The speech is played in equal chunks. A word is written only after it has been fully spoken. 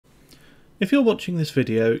If you're watching this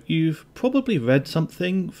video, you've probably read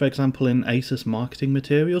something, for example in Asus marketing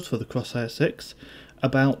materials for the Crosshair 6,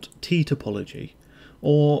 about T-Topology.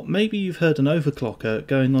 Or maybe you've heard an overclocker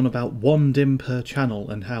going on about 1 DIMM per channel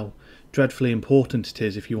and how dreadfully important it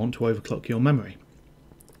is if you want to overclock your memory.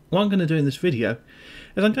 What I'm going to do in this video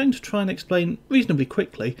is I'm going to try and explain reasonably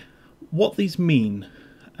quickly what these mean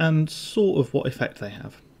and sort of what effect they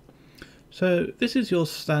have. So this is your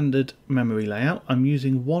standard memory layout. I'm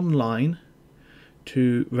using one line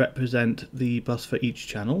to represent the bus for each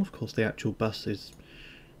channel. Of course the actual bus is,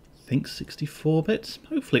 I think, 64 bits.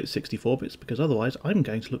 Hopefully it's 64 bits because otherwise I'm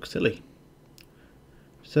going to look silly.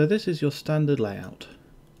 So this is your standard layout.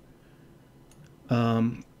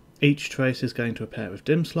 Each trace is going to a pair of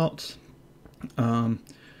DIMM slots. The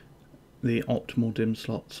optimal DIMM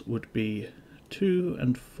slots would be 2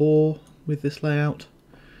 and 4 with this layout,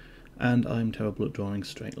 and I'm terrible at drawing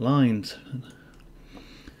straight lines.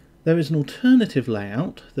 There is an alternative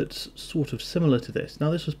layout that's sort of similar to this.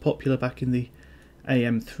 Now this was popular back in the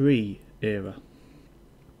AM3 era,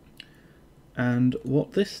 and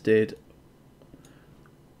what this did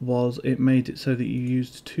was it made it so that you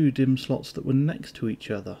used 2 DIMM slots that were next to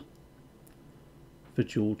each other for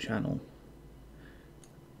dual channel.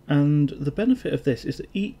 And the benefit of this is that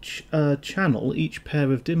each channel, each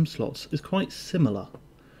pair of DIMM slots is quite similar.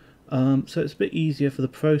 So it's a bit easier for the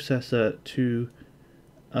processor to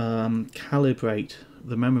calibrate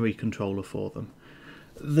the memory controller for them.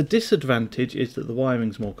 The disadvantage is that the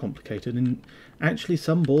wiring's more complicated, and actually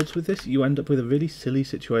some boards with this you end up with a really silly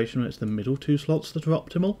situation where it's the middle 2 slots that are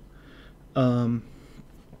optimal,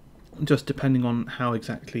 just depending on how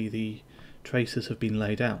exactly the traces have been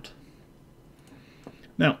laid out.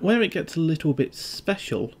 Now where it gets a little bit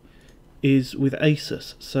special is with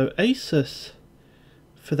Asus. So Asus,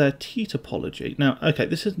 for their T-Topology, now okay,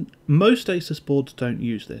 this is, most Asus boards don't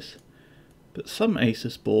use this, but some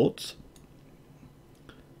Asus boards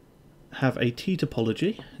have a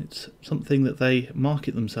T-Topology. It's something that they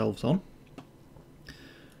market themselves on,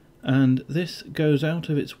 and this goes out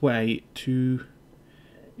of its way to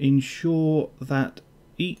ensure that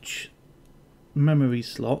each memory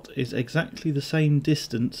slot is exactly the same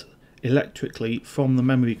distance electrically from the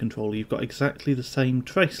memory controller. You've got exactly the same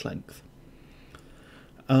trace length.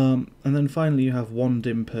 And then finally you have 1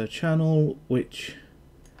 DIMM per channel, which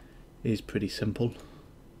is pretty simple.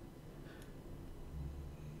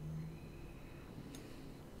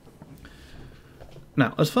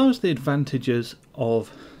 Now, as far as the advantages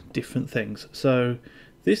of different things, so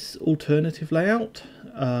this alternative layout,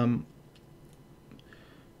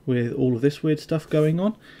 with all of this weird stuff going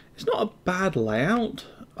on, it's not a bad layout,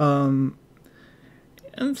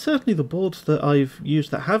 and certainly the boards that I've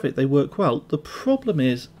used that have it, they work well. The problem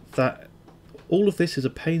is that all of this is a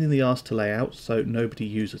pain in the arse to lay out, so nobody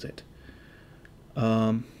uses it.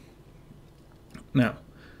 Now,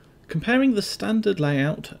 comparing the standard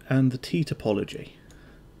layout and the T-Topology.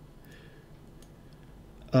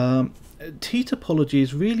 T-Topology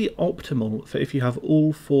is really optimal for if you have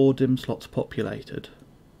all 4 DIMM slots populated.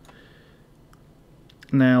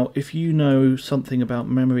 Now, if you know something about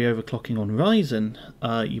memory overclocking on Ryzen,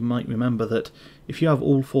 you might remember that if you have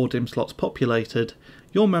all 4 DIMM slots populated,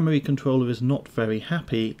 your memory controller is not very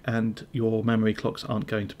happy and your memory clocks aren't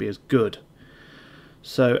going to be as good.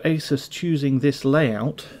 So Asus choosing this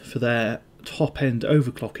layout for their top-end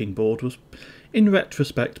overclocking board was, in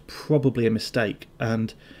retrospect, probably a mistake,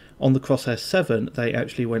 and on the Crosshair 7 they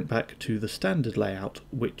actually went back to the standard layout,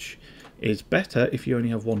 which is better if you only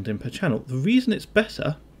have 1 DIMM per channel. The reason it's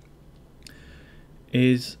better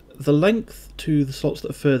is the length to the slots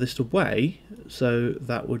that are furthest away, so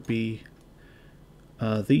that would be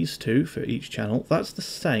these 2 for each channel, that's the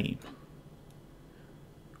same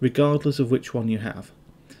regardless of which one you have.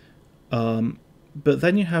 But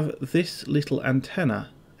then you have this little antenna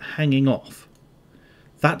hanging off.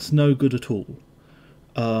 That's no good at all.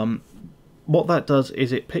 What that does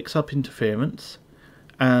is it picks up interference,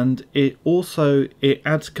 and it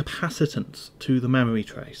adds capacitance to the memory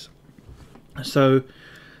trace. So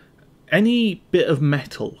any bit of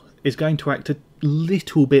metal is going to act a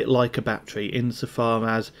little bit like a battery insofar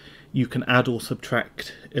as you can add or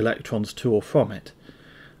subtract electrons to or from it.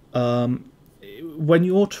 When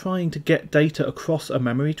you're trying to get data across a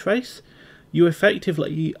memory trace, you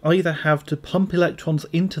effectively either have to pump electrons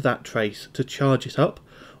into that trace to charge it up,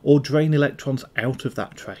 or drain electrons out of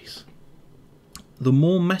that trace. The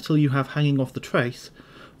more metal you have hanging off the trace,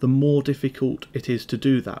 the more difficult it is to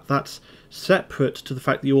do that. That's separate to the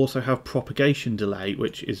fact that you also have propagation delay,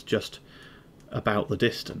 which is just about the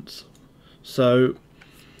distance. So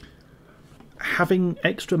having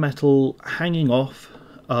extra metal hanging off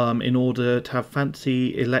in order to have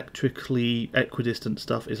fancy electrically equidistant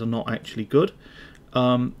stuff is not actually good.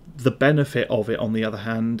 The benefit of it, on the other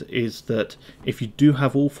hand, is that if you do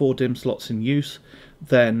have all 4 DIMM slots in use,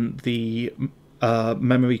 then the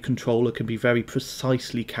memory controller can be very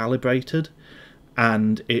precisely calibrated,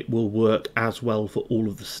 and it will work as well for all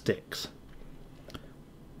of the sticks.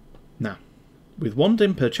 Now, with 1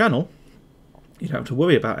 DIMM per channel, you don't have to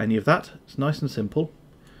worry about any of that. It's nice and simple.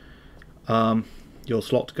 Your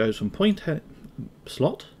slot goes from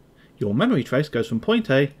your memory trace goes from point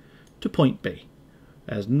A to point B.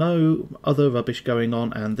 There's no other rubbish going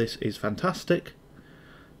on, and this is fantastic.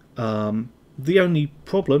 The only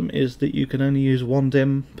problem is that you can only use 1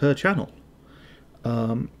 DIMM per channel.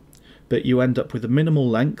 But you end up with a minimal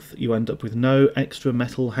length, you end up with no extra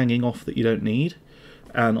metal hanging off that you don't need.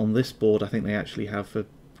 And on this board I think they actually have a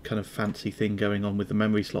kind of fancy thing going on with the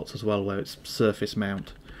memory slots as well, where it's surface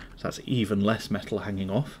mount. So that's even less metal hanging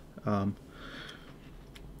off.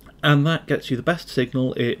 And that gets you the best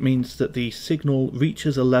signal. It means that the signal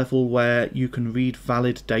reaches a level where you can read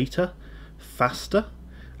valid data faster,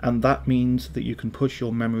 and that means that you can push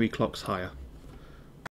your memory clocks higher.